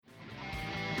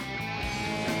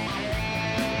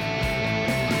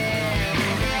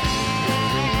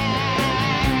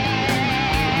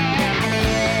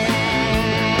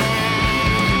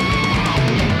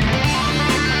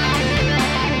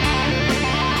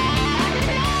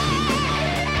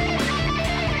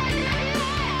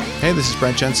Hey, this is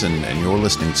Brent Jensen, and you're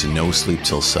listening to No Sleep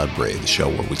Till Sudbury, the show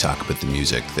where we talk about the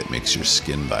music that makes your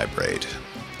skin vibrate.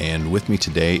 And with me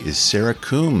today is Sarah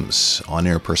Coombs,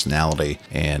 on-air personality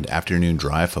and afternoon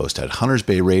drive host at Hunters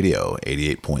Bay Radio,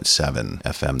 88.7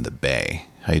 FM The Bay.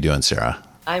 How you doing, Sarah?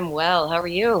 I'm well. How are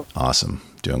you? Awesome.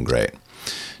 Doing great.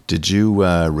 Did you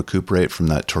recuperate from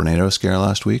that tornado scare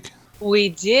last week? We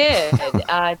did.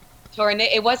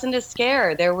 It wasn't a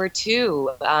scare. There were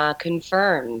two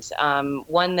confirmed.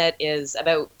 One that is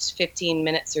about 15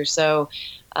 minutes or so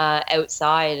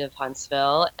outside of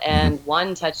Huntsville, and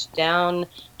one touched down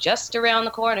just around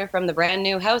the corner from the brand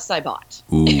new house I bought.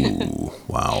 Ooh,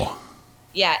 wow.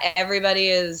 Yeah, everybody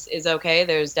is okay.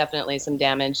 There's definitely some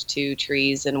damage to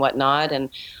trees and whatnot, and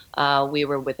we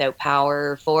were without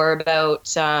power for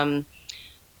about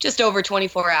just over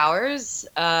 24 hours.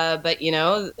 But, you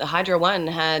know, Hydro One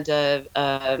had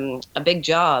a big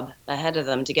job ahead of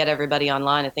them to get everybody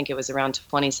online. I think it was around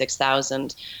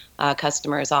 26,000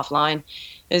 customers offline.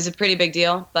 It was a pretty big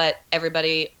deal, but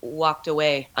everybody walked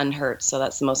away unhurt. So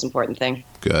that's the most important thing.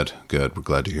 Good. We're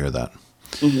glad to hear that.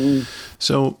 Mm-hmm.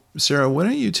 So, Sarah, why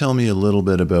don't you tell me a little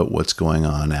bit about what's going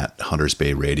on at Hunters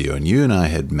Bay Radio? And you and I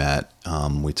had met.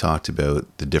 We talked about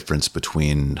the difference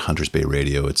between Hunters Bay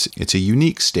Radio. It's a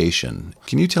unique station.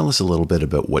 Can you tell us a little bit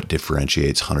about what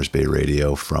differentiates Hunters Bay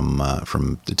Radio from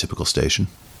the typical station?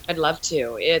 I'd love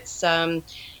to. It's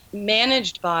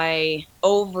managed by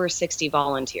over 60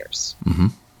 volunteers. Mm-hmm.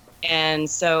 And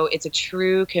so it's a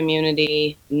true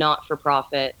community,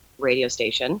 not-for-profit radio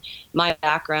station. My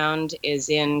background is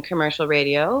in commercial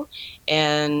radio,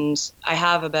 and I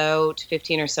have about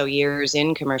 15 or so years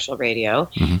in commercial radio.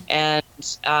 Mm-hmm.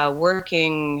 And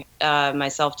working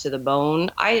myself to the bone,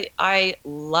 I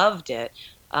loved it.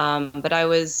 But I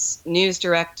was news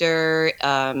director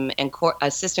and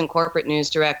assistant corporate news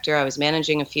director. I was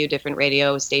managing a few different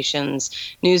radio stations,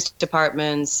 news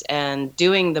departments, and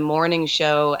doing the morning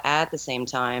show at the same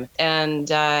time. And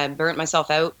burnt myself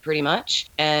out pretty much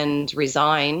and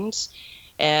resigned.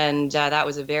 And that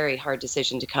was a very hard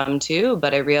decision to come to.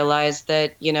 But I realized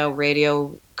that, you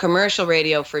know, commercial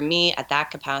radio for me at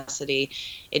that capacity,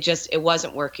 it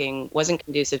wasn't working, wasn't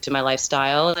conducive to my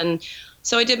lifestyle. And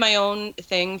so I did my own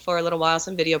thing for a little while,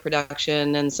 some video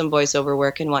production and some voiceover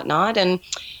work and whatnot. And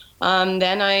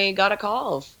then I got a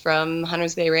call from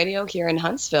Hunters Bay Radio here in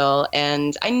Huntsville,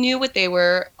 and I knew what they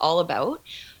were all about.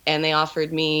 And they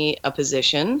offered me a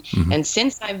position. Mm-hmm. And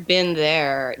since I've been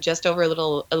there just over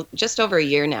a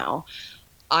year now,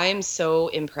 I'm so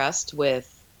impressed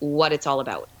with what it's all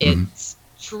about. Mm-hmm. It's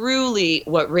truly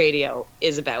what radio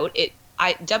is about.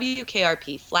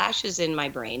 WKRP flashes in my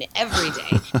brain every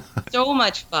day. So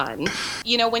much fun.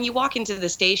 You know, when you walk into the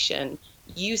station,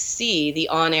 you see the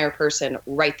on-air person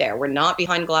right there. We're not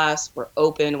behind glass. We're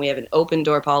open. We have an open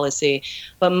door policy.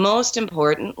 But most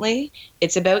importantly,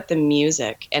 it's about the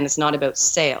music, and it's not about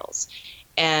sales.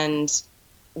 And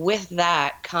with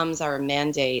that comes our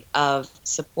mandate of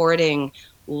supporting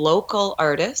local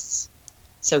artists.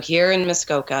 So here in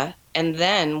Muskoka. And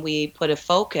then we put a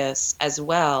focus as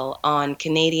well on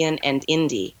Canadian and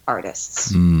indie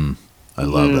artists. I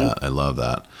love that. I love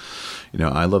that. You know,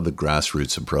 I love the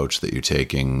grassroots approach that you're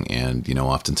taking. And, you know,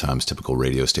 oftentimes typical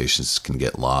radio stations can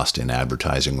get lost in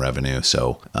advertising revenue.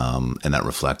 So, and that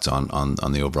reflects on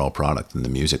the overall product and the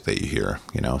music that you hear,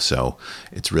 you know. So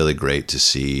it's really great to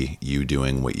see you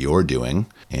doing what you're doing.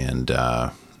 And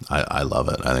I love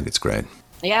it. I think it's great.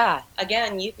 Yeah.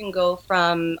 Again, you can go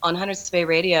from, on Hunters Bay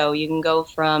Radio, you can go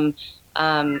from,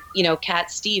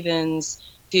 Cat Stevens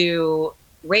to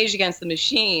Rage Against the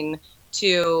Machine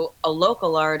to a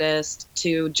local artist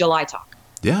to July Talk.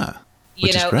 Yeah.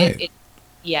 Which is great.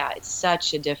 It's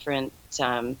such a different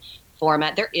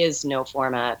format. There is no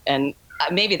format. And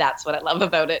maybe that's what I love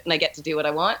about it. And I get to do what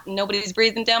I want. Nobody's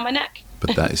breathing down my neck.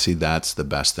 But that's the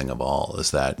best thing of all, is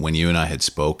that when you and I had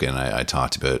spoken, I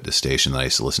talked about the station that I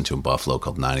used to listen to in Buffalo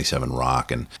called 97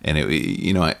 Rock. And it,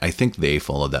 you know, I think they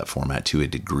followed that format to a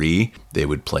degree. They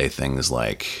would play things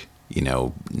like, you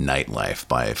know, Nightlife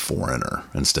by Foreigner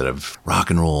instead of Rock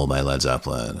and Roll by Led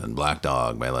Zeppelin and Black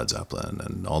Dog by Led Zeppelin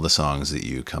and all the songs that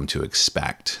you come to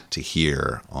expect to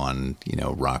hear on, you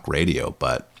know, rock radio.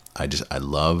 But I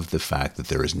love the fact that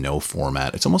there is no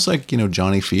format. It's almost like, you know,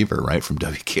 Johnny Fever, right, from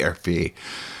WKRP.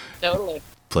 Totally.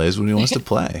 Plays when he wants to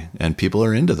play, and people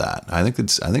are into that. I think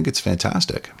it's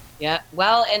fantastic. Yeah,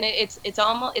 well, and it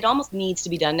almost needs to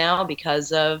be done now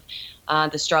because of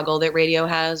the struggle that radio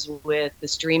has with the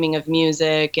streaming of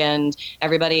music and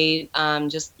everybody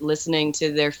just listening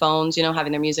to their phones, you know,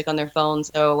 having their music on their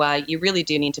phones. So you really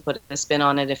do need to put a spin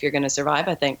on it if you're going to survive,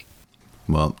 I think.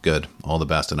 Well, good. All the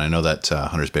best. And I know that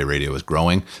Hunters Bay Radio is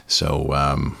growing, so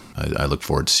I look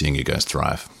forward to seeing you guys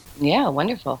thrive. Yeah,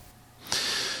 wonderful.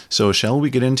 So shall we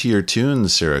get into your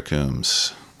tunes, Sarah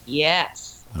Coombs?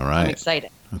 Yes. All right. I'm excited.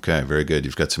 Okay, very good.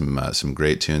 You've got some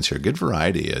great tunes here. Good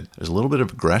variety. There's a little bit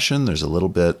of aggression. There's a little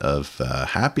bit of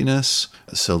happiness.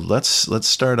 So let's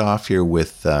start off here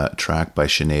with a track by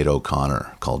Sinead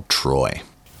O'Connor called Troy.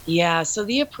 Yeah, so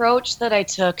the approach that I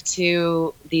took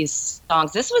to these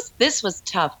songs, this was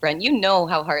tough, Brent. You know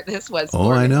how hard this was for me.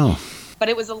 Oh, I know. But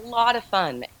it was a lot of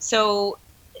fun. So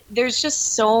there's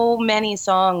just so many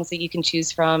songs that you can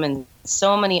choose from and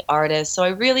so many artists. So I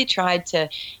really tried to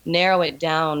narrow it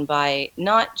down by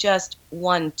not just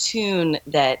one tune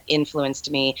that influenced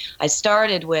me. I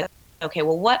started with, okay,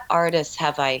 well, what artists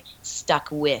have I stuck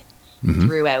with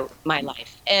throughout my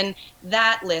life? And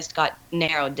that list got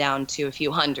narrowed down to a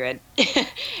few hundred.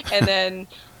 And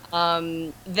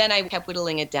then I kept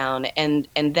whittling it down. And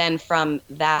then from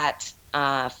that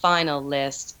final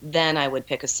list, then I would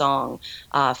pick a song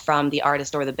from the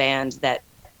artist or the band that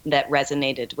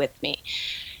resonated with me.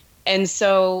 And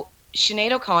so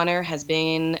Sinead O'Connor has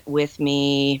been with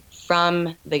me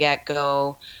from the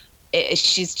get-go.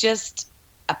 She's just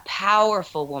a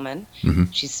powerful woman.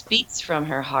 She speaks from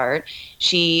her heart.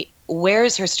 She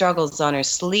wears her struggles on her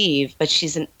sleeve, but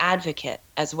she's an advocate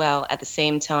as well at the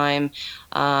same time.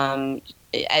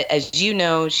 As you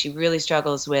know, she really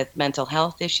struggles with mental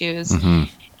health issues.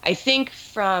 I think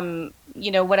from,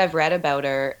 what I've read about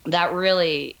her, that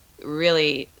really,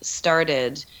 really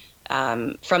started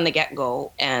from the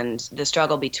get-go, and the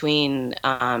struggle between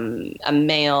a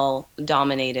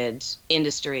male-dominated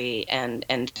industry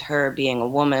and her being a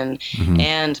woman,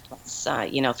 and plus,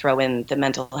 throw in the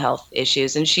mental health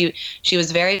issues. And she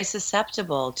was very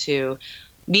susceptible to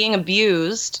being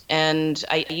abused, and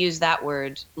I use that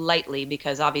word lightly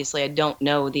because obviously I don't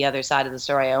know the other side of the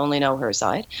story. I only know her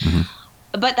side.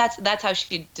 But that's how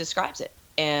she describes it.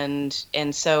 And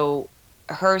so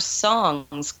her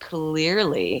songs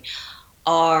clearly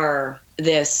are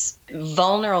this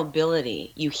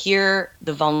vulnerability. You hear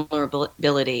the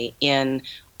vulnerability in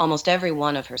almost every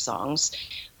one of her songs,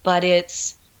 but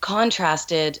it's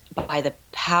contrasted by the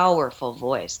powerful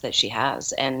voice that she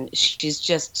has. And she's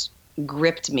just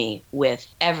gripped me with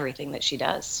everything that she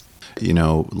does.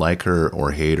 Like her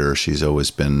or hate her, she's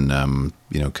always been,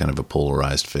 kind of a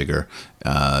polarized figure.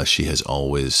 She has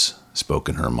always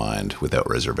spoken her mind without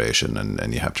reservation,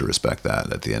 and you have to respect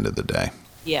that at the end of the day.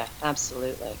 Yeah,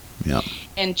 absolutely. Yeah.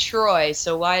 And Troy,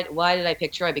 so why did I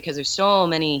pick Troy? Because there's so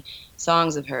many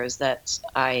songs of hers that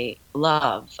I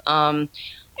love. I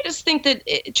just think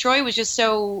that Troy was just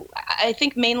so, I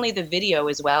think mainly the video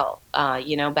as well,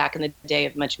 back in the day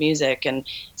of Much Music, and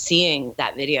seeing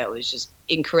that video was just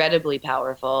incredibly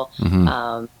powerful.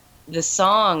 The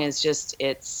song is just,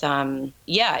 it's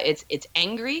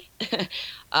angry,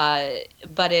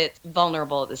 but it's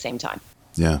vulnerable at the same time.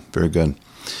 Yeah, very good.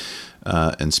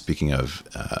 And speaking of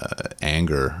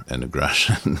anger and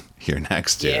aggression, your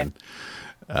next tune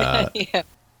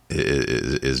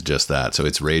is just that. So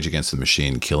it's Rage Against the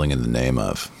Machine, Killing in the Name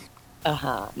of.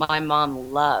 My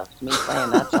mom loved me playing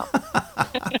that song.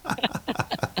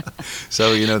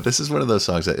 So, this is one of those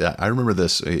songs that I remember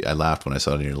this. I laughed when I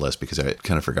saw it on your list because I had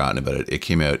kind of forgotten about it. It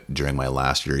came out during my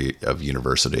last year of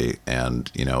university, and,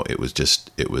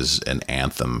 it was an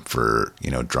anthem for,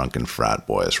 drunken frat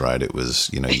boys, right? It was,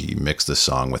 you mix the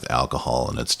song with alcohol,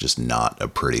 and it's just not a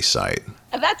pretty sight.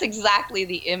 And that's exactly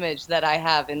the image that I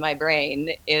have in my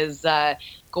brain is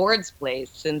Gord's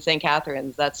place in St.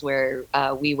 Catharines. That's where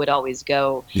we would always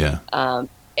go. Yeah.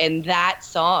 And that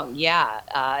song,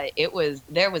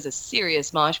 there was a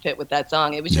serious mosh pit with that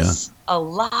song. It was just a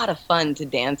lot of fun to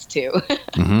dance to.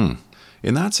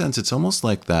 In that sense, it's almost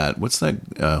like that. What's that?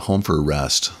 Home for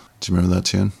Rest. Do you remember that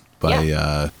tune? By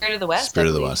Spirit of the West. Spirit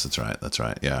of the West. That's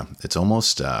right. Yeah. It's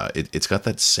almost, it's got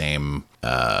that same,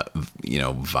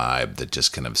 vibe that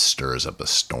just kind of stirs up a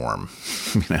storm,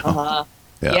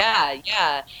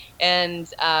 Yeah. And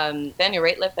Nathaniel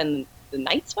Rateliff and the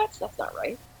Night Sweats. That's not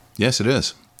right. Yes, it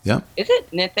is. Yeah. Is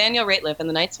it Nathaniel Rateliff and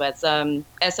the Night Sweats?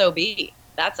 S.O.B.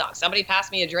 That song. Somebody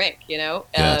pass me a drink.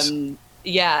 Yes.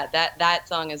 Yeah, that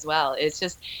song as well. It's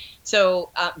just so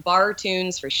bar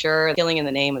tunes for sure. Killing in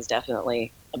the Name was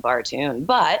definitely a bar tune,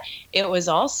 but it was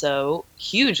also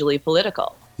hugely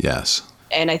political. Yes.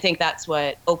 And I think that's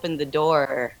what opened the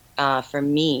door for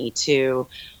me to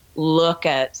look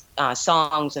at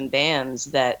songs and bands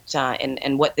that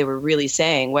and what they were really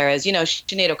saying. Whereas,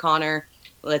 Sinead O'Connor,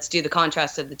 let's do the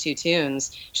contrast of the two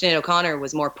tunes. Sinead O'Connor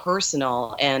was more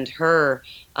personal, and her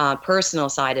personal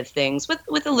side of things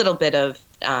with a little bit of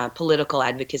political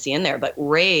advocacy in there. But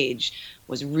Rage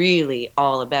was really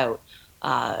all about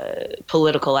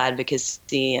political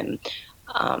advocacy and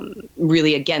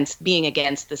really being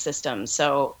against the system.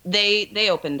 So they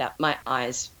opened up my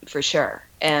eyes for sure.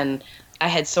 And I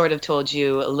had sort of told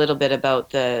you a little bit about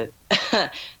the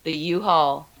the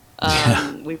U-Haul.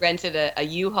 We rented a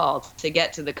U-Haul to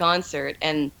get to the concert,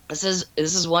 and this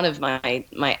is one of my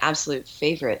absolute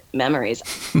favorite memories.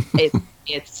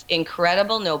 It's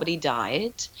incredible. Nobody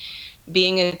died.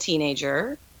 Being a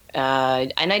teenager,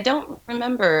 and I don't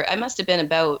remember. I must have been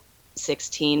about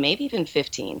 16, maybe even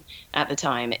 15 at the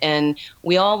time, and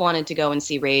we all wanted to go and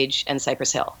see Rage and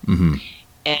Cypress Hill. Mm-hmm.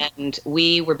 And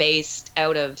we were based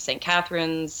out of St.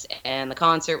 Catharines, and the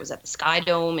concert was at the Sky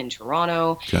Dome in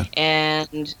Toronto. Okay.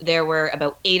 And there were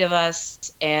about 8 of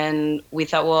us, and we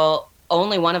thought, well,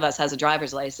 only one of us has a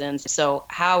driver's license, so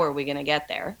how are we going to get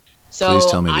there? So Please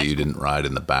tell me that you didn't ride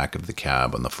in the back of the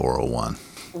cab on the 401.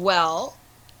 Well,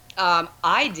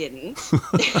 I didn't.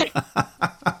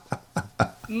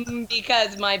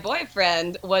 Because my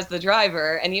boyfriend was the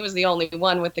driver, and he was the only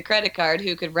one with the credit card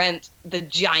who could rent the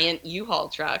giant U-Haul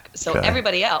truck. So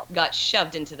everybody else got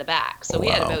shoved into the back. So we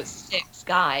had about 6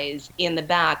 guys in the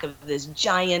back of this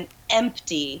giant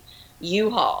empty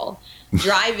U-Haul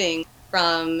driving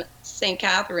from St.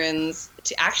 Catharines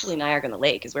to actually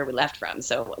Niagara-on-the-Lake is where we left from.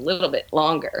 So a little bit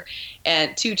longer,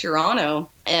 and to Toronto.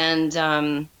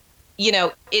 And,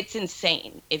 it's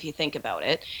insane if you think about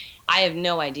it. I have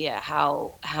no idea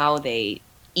how they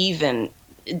even,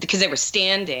 because they were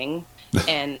standing,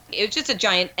 and it was just a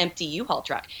giant empty U-Haul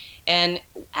truck. And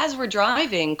as we're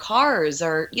driving, cars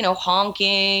are,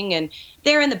 honking, and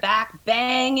they're in the back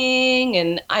banging.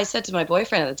 And I said to my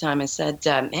boyfriend at the time, I said,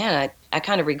 man, I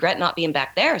kind of regret not being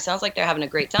back there. Sounds like they're having a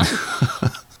great time.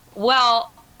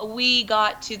 Well, we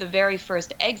got to the very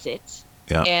first exit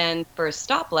and first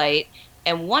stoplight,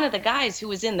 and one of the guys who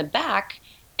was in the back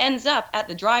ends up at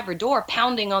the driver door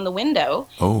pounding on the window.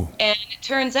 Oh. And it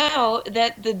turns out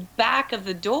that the back of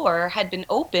the door had been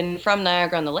open from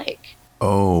Niagara-on-the-Lake.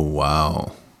 Oh,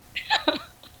 wow.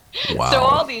 Wow. So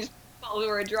all these people who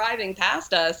were driving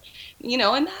past us,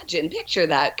 picture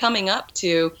that, coming up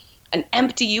to an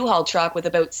empty U-Haul truck with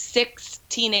about 6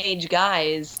 teenage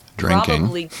guys. Drinking.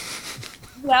 Probably,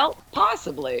 well,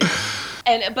 possibly.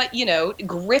 But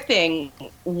gripping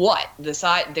the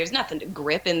side, there's nothing to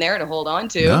grip in there to hold on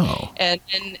to. No. And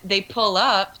they pull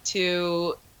up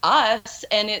to us,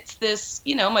 and it's this,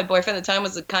 my boyfriend at the time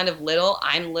was kind of little,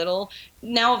 I'm little.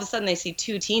 Now all of a sudden they see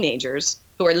 2 teenagers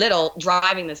who are little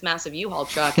driving this massive U-Haul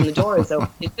truck, and the door is open.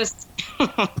 It just,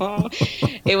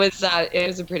 it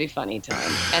was a pretty funny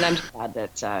time. And I'm just glad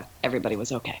that everybody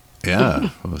was okay. Yeah,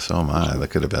 well, so am I. That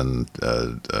could have been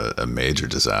a major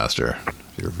disaster.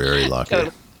 You're very lucky.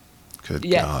 Totally.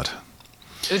 Good God.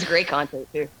 It was a great concert,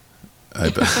 too. I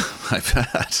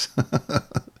bet.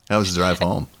 How was the drive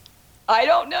home? I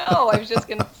don't know. I was just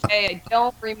going to say I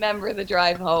don't remember the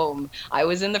drive home. I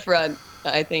was in the front.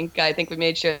 I think we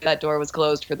made sure that door was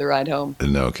closed for the ride home.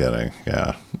 No kidding.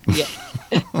 Yeah. Yeah.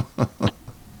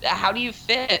 How do you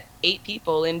fit 8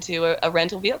 people into a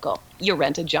rental vehicle? You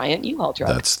rent a giant U-Haul truck.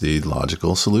 That's the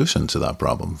logical solution to that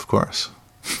problem, of course.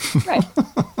 Right.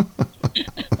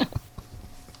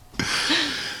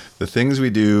 The things we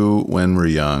do when we're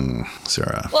young,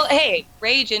 Sarah. Well, hey,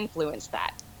 Rage influenced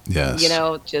that. Yes.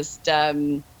 Just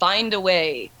find a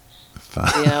way.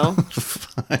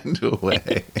 Find a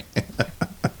way.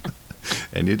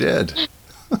 And you did.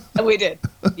 We did.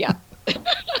 Yeah.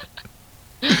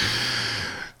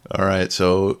 All right,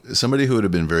 so somebody who would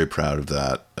have been very proud of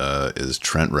that is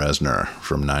Trent Reznor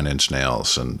from Nine Inch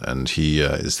Nails, and he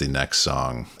is the next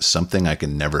song. Something I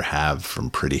Can Never Have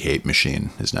from Pretty Hate Machine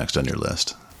is next on your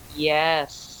list.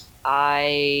 Yes,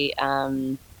 I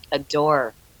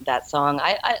adore that song.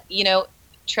 I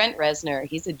Trent Reznor,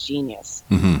 he's a genius.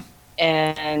 Mm-hmm.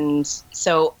 And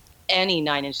so any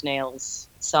Nine Inch Nails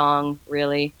song,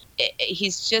 really,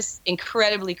 he's just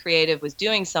incredibly creative, was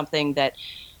doing something that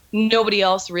nobody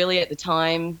else really at the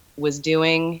time was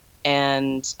doing.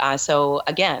 And so,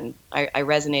 again, I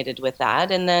resonated with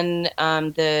that. And then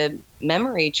the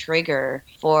memory trigger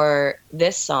for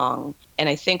this song, and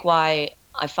I think why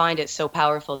I find it so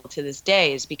powerful to this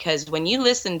day, is because when you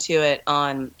listen to it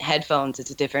on headphones, it's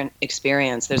a different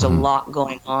experience. There's a lot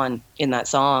going on in that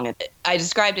song. I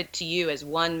described it to you as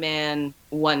one man,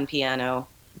 one piano.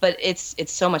 But it's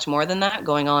so much more than that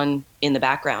going on in the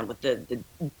background with the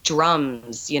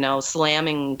drums,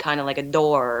 slamming kind of like a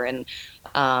door, and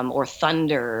or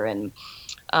thunder, and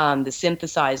the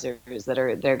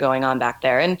synthesizers they're going on back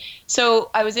there. And so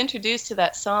I was introduced to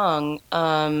that song,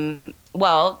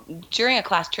 during a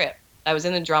class trip. I was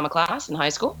in the drama class in high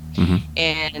school,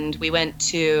 and we went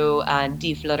to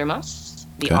Die Fledermaus,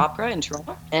 the opera in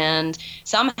Toronto. And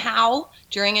somehow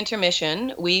during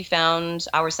intermission, we found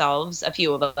ourselves, a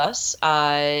few of us,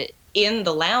 in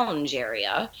the lounge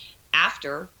area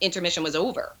after intermission was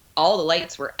over. All the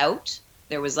lights were out.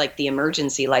 There was like the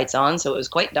emergency lights on, so it was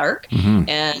quite dark.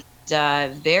 And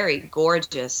very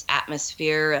gorgeous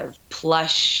atmosphere of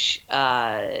plush,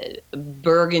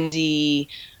 burgundy,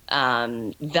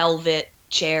 velvet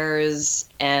chairs.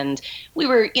 And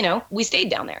we stayed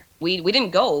down there. We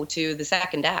didn't go to the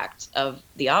second act of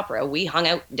the opera. We hung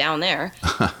out down there,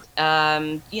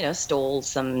 stole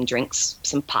some drinks,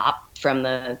 some pop from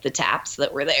the taps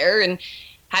that were there, and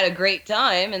had a great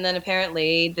time. And then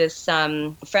apparently this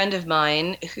friend of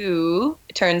mine, who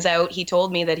turns out he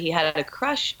told me that he had a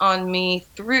crush on me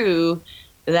through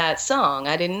that song.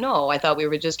 I didn't know. I thought we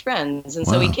were just friends. And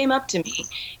so he came up to me,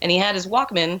 and he had his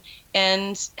Walkman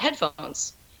and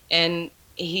headphones, and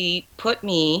he put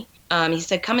me, he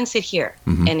said, come and sit here.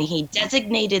 And he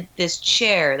designated this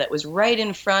chair that was right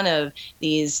in front of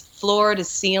these floor to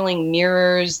ceiling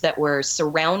mirrors that were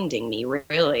surrounding me,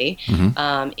 really,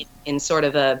 in sort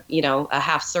of a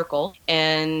half circle.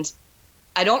 And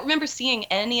I don't remember seeing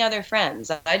any other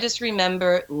friends. I just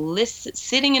remember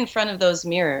sitting in front of those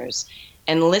mirrors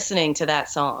and listening to that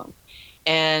song.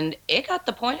 And it got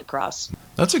the point across.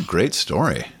 That's a great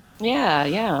story.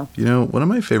 Yeah. One of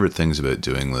my favorite things about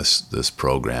doing this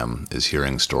program is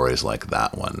hearing stories like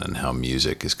that one, and how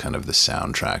music is kind of the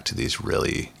soundtrack to these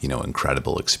really,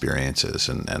 incredible experiences,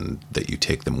 and that you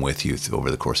take them with you over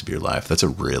the course of your life. That's a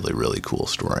really, really cool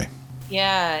story.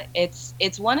 Yeah,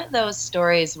 it's one of those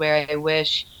stories where I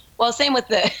wish. Well, same with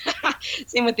the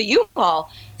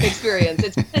U-Haul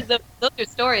experience. Those are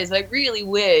stories I really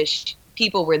wish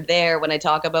people were there when I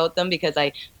talk about them, because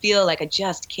I feel like I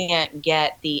just can't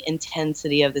get the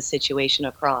intensity of the situation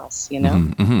across,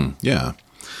 Yeah.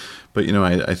 But,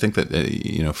 I think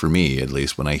that, for me, at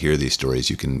least, when I hear these stories,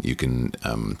 you can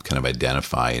kind of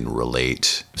identify and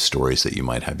relate stories that you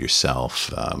might have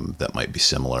yourself that might be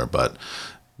similar. But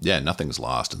yeah, nothing's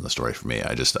lost in the story for me.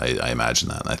 I imagine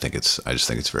that. And I just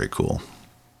think it's very cool.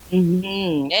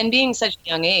 And being such a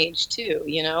young age too,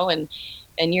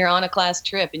 and you're on a class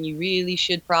trip, and you really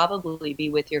should probably be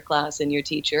with your class and your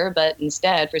teacher, but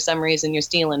instead, for some reason, you're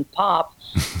stealing pop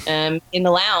in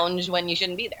the lounge when you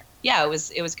shouldn't be there. Yeah, it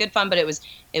was good fun, but it was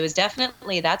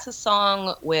definitely, that's a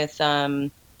song with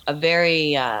a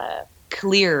very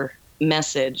clear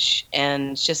message,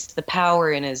 and just the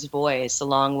power in his voice,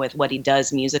 along with what he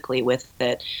does musically with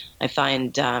it, I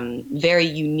find very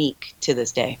unique to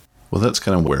this day. Well, that's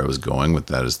kind of where I was going with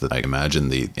that, is that I imagine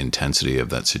the intensity of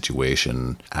that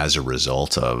situation as a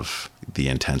result of the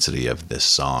intensity of this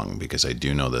song, because I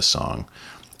do know this song,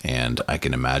 and I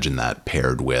can imagine that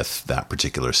paired with that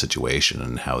particular situation,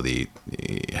 and how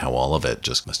all of it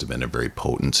just must have been a very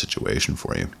potent situation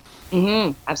for you.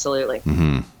 Absolutely.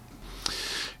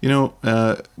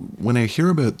 When I hear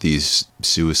about these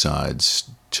suicides,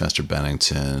 Chester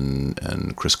Bennington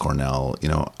and Chris Cornell,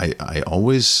 I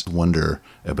always wonder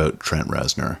about Trent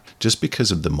Reznor, just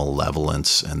because of the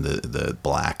malevolence and the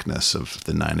blackness of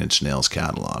the Nine Inch Nails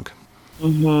catalog.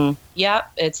 Yeah,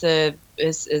 it's a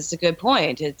good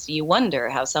point. You wonder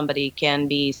how somebody can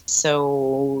be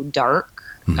so dark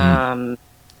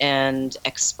and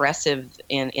expressive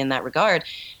in that regard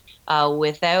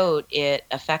without it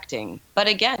affecting. But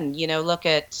again, look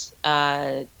at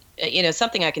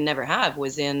something I can never have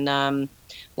was in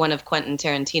one of Quentin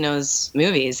Tarantino's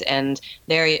movies, and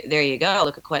there you go.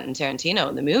 Look at Quentin Tarantino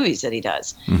and the movies that he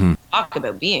does. Talk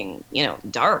about being,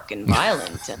 dark and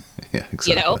violent, and yeah,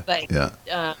 exactly.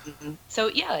 So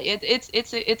yeah,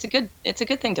 it's a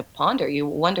good thing to ponder. You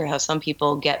wonder how some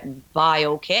people get by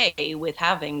okay with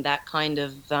having that kind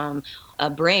of a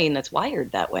brain that's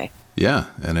wired that way. Yeah,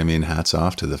 and I mean, hats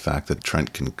off to the fact that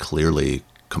Trent can clearly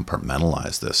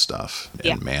compartmentalize this stuff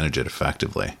and manage it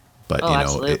effectively. But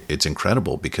it's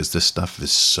incredible, because this stuff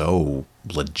is so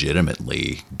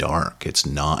legitimately dark.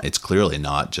 It's clearly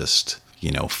not just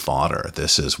fodder.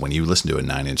 This is, when you listen to a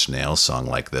Nine Inch Nails song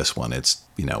like this one, it's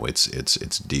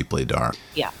it's deeply dark.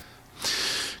 Yeah.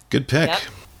 Good pick. Yep.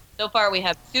 So far we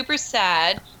have super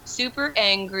sad, super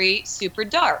angry, super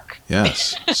dark.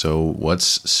 Yes. So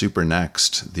what's super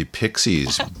next? The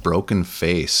Pixies, Broken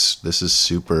Face. This is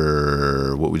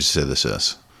super, what would you say this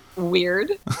is?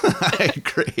 Weird. I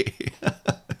agree.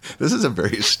 This is a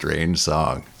very strange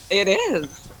song. It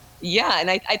is. Yeah, and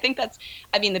I think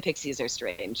the Pixies are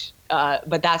strange,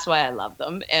 but that's why I love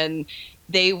them. And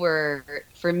they were,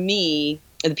 for me,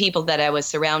 the people that I was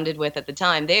surrounded with at the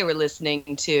time, they were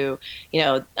listening to,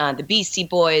 the Beastie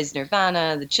Boys,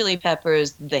 Nirvana, the Chili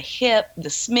Peppers, the Hip, the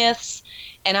Smiths,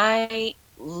 and I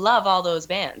love all those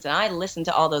bands, and I listened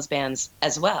to all those bands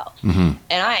as well. Mm-hmm.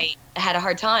 And I had a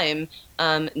hard time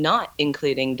not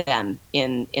including them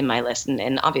in my list,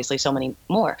 and obviously so many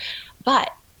more.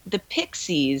 But the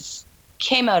Pixies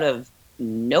came out of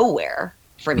nowhere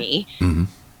for me Mm-hmm.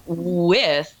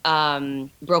 with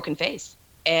Broken Face,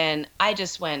 and I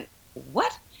just went,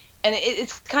 what? And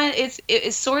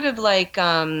it's sort of like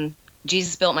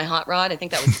Jesus Built My Hot Rod. I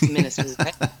think that was the Ministry,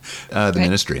 right?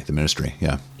 The Ministry,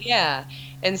 yeah. Yeah.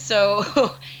 And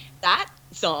so that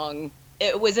song,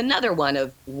 it was another one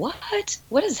of what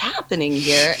is happening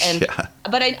here? And Yeah.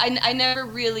 but I never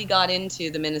really got into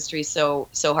the Ministry so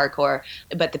hardcore.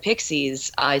 But the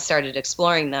Pixies, I started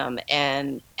exploring them,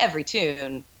 and every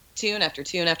tune after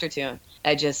tune after tune,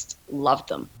 I just loved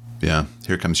them. Yeah.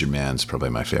 Here Comes Your Man's probably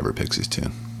my favorite Pixies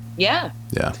tune. Yeah.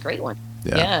 Yeah. It's a great one.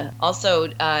 Yeah. Yeah.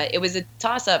 Also, it was a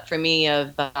toss-up for me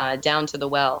of Down to the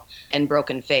Well and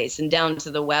Broken Face. And Down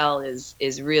to the Well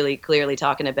is really clearly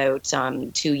talking about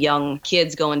two young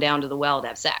kids going down to the well to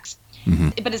have sex. Mm-hmm.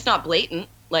 But it's not blatant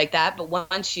like that. But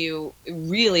once you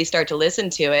really start to listen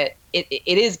to it,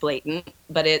 it is blatant,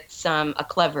 but it's a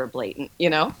clever blatant,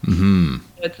 Mm-hmm.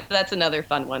 That's another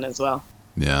fun one as well.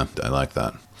 Yeah, I like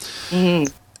that.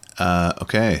 Mm-hmm.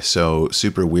 Okay, so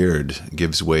Super Weird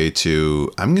gives way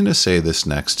to, I'm going to say this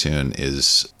next tune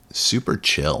is super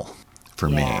chill for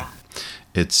me.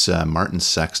 It's Martin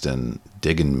Sexton,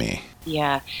 Diggin' Me.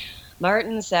 Yeah.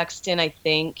 Martin Sexton, I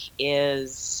think,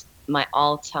 is my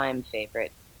all-time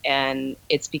favorite. And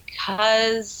it's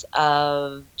because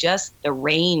of just the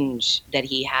range that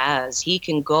he has. He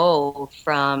can go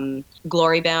from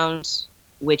Glory Bound,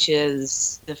 which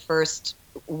is the first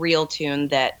real tune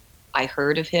that I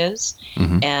heard of his,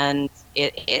 Mm-hmm. and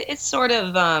it's sort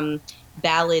of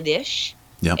balladish,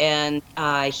 Yep. and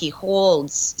he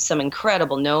holds some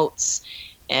incredible notes,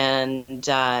 and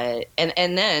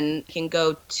then can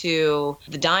go to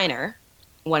The Diner,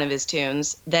 one of his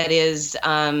tunes that is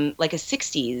like a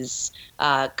 60s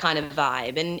kind of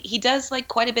vibe, and he does like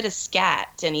quite a bit of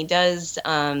scat, and he does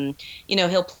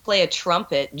he'll play a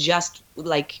trumpet just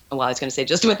like, well, I was going to say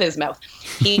just with his mouth.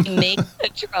 He makes a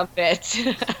trumpet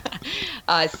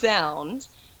sound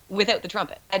without the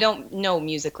trumpet. I don't know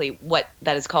musically what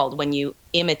that is called when you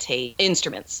imitate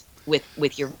instruments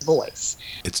with your voice.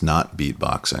 It's not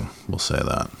beatboxing, we'll say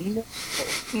that.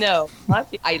 No. I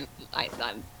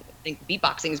think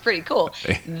beatboxing is pretty cool.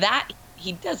 That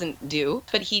he doesn't do,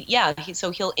 but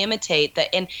so he'll imitate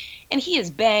that, and he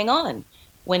is bang on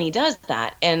when he does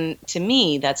that, and to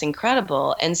me that's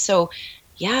incredible. And so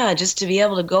just to be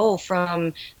able to go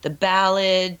from the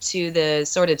ballad to the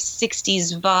sort of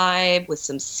 60s vibe with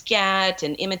some scat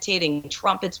and imitating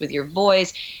trumpets with your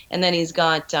voice, and then he's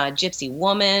got Gypsy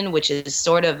Woman, which is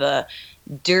sort of a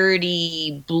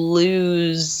dirty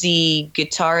bluesy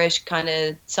guitarish kind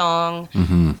of song.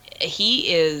 Mm-hmm.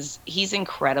 He's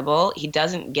incredible.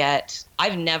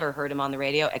 I've never heard him on the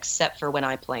radio except for when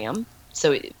I play him,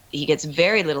 so he gets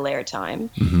very little airtime.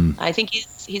 Mm-hmm. I think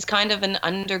he's kind of an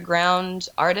underground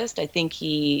artist. I think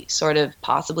he sort of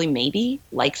possibly maybe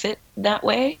likes it that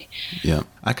way. Yeah,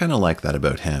 I kind of like that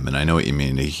about him, and I know what you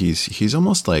mean. He's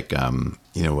almost like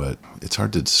what? It's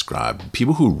hard to describe.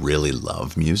 People who really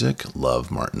love music love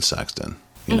Martin Sexton.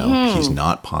 Mm-hmm. He's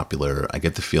not popular. I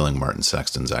get the feeling Martin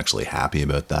Sexton's actually happy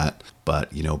about that.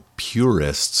 But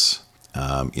purists,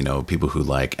 people who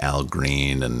like Al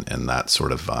Green and that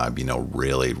sort of vibe,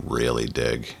 really, really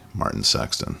dig Martin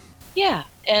Sexton. Yeah.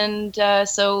 And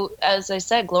so, as I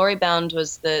said, Glory Bound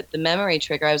was the memory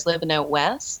trigger. I was living out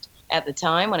west at the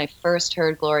time when I first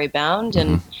heard Glory Bound,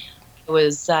 and I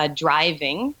was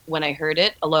driving when I heard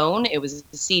it alone. It was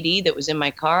a CD that was in my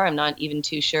car. I'm not even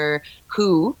too sure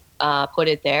who put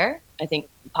it there. I think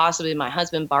possibly my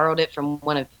husband borrowed it from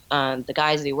one of the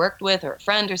guys that he worked with, or a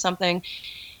friend or something.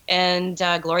 And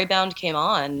Glory Bound came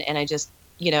on, and I just,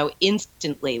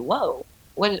 instantly, whoa,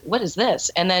 what is this?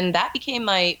 And then that became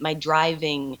my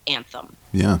driving anthem.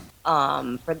 Yeah.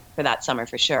 For that summer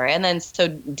for sure. And then so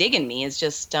Diggin' Me is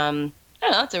just I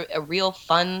don't know, it's a real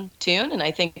fun tune, and I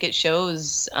think it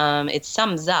shows it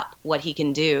sums up what he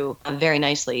can do very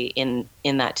nicely in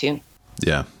that tune.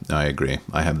 Yeah, I agree.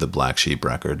 I have the Black Sheep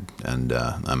record, and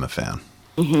I'm a fan.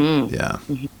 Mm-hmm. Yeah.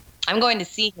 Mm-hmm. I'm going to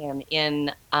see him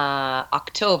in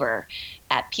October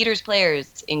at Peter's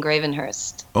Players in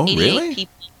Gravenhurst. Oh, really?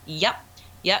 People. Yep.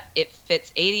 It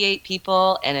fits 88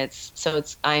 people, and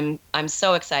I'm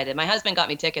so excited. My husband got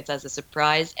me tickets as a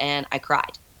surprise, and I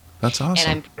cried. That's awesome.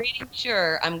 And I'm pretty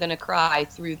sure I'm going to cry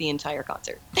through the entire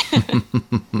concert. I'm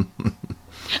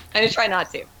going to try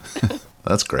not to.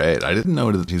 That's great. I didn't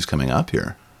know that he was coming up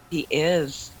here. He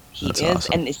is. That's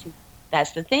awesome. And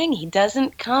that's the thing. He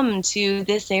doesn't come to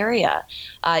this area.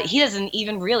 He doesn't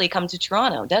even really come to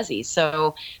Toronto, does he?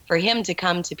 So for him to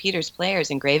come to Peter's Players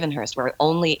in Gravenhurst, where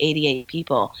only 88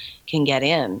 people can get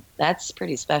in, that's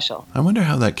pretty special. I wonder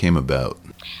how that came about.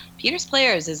 Peter's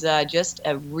Players is just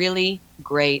a really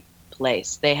great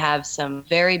place. They have some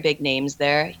very big names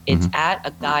there. It's at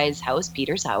a guy's house,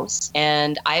 Peter's house,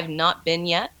 and I've not been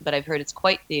yet, but I've heard it's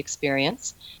quite the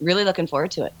experience. Really looking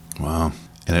forward to it. Wow.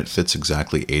 And it fits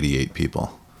exactly 88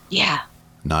 people. Yeah.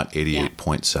 Not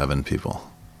 88.7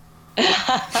 people.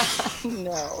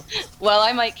 No. Well,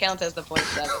 I might count as the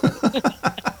 0.7.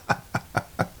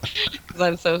 Because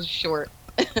I'm so short.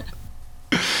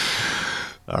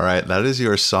 All right, that is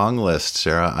your song list,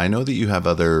 Sarah. I know that you have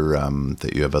other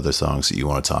songs that you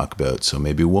want to talk about. So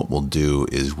maybe what we'll do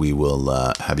is we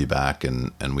will have you back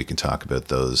and we can talk about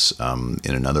those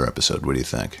in another episode. What do you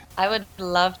think? I would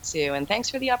love to, and thanks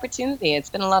for the opportunity. It's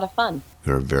been a lot of fun.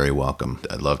 You're very welcome.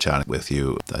 I love chatting with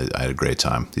you. I had a great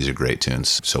time. These are great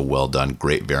tunes. So well done.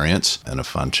 Great variants and a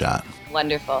fun chat.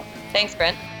 Wonderful. Thanks,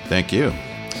 Brent. Thank you.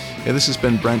 Hey, this has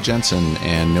been Brent Jensen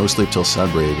and No Sleep Till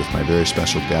Sudbury with my very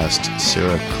special guest,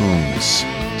 Sarah Coombs.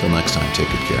 Till next time, take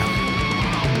good care.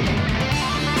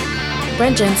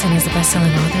 Brent Jensen is the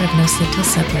best-selling author of No Sleep Till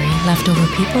Sudbury, Leftover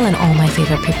People, and All My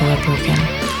Favorite People Are Broken.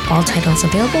 All titles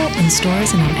available in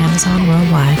stores and on Amazon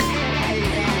worldwide.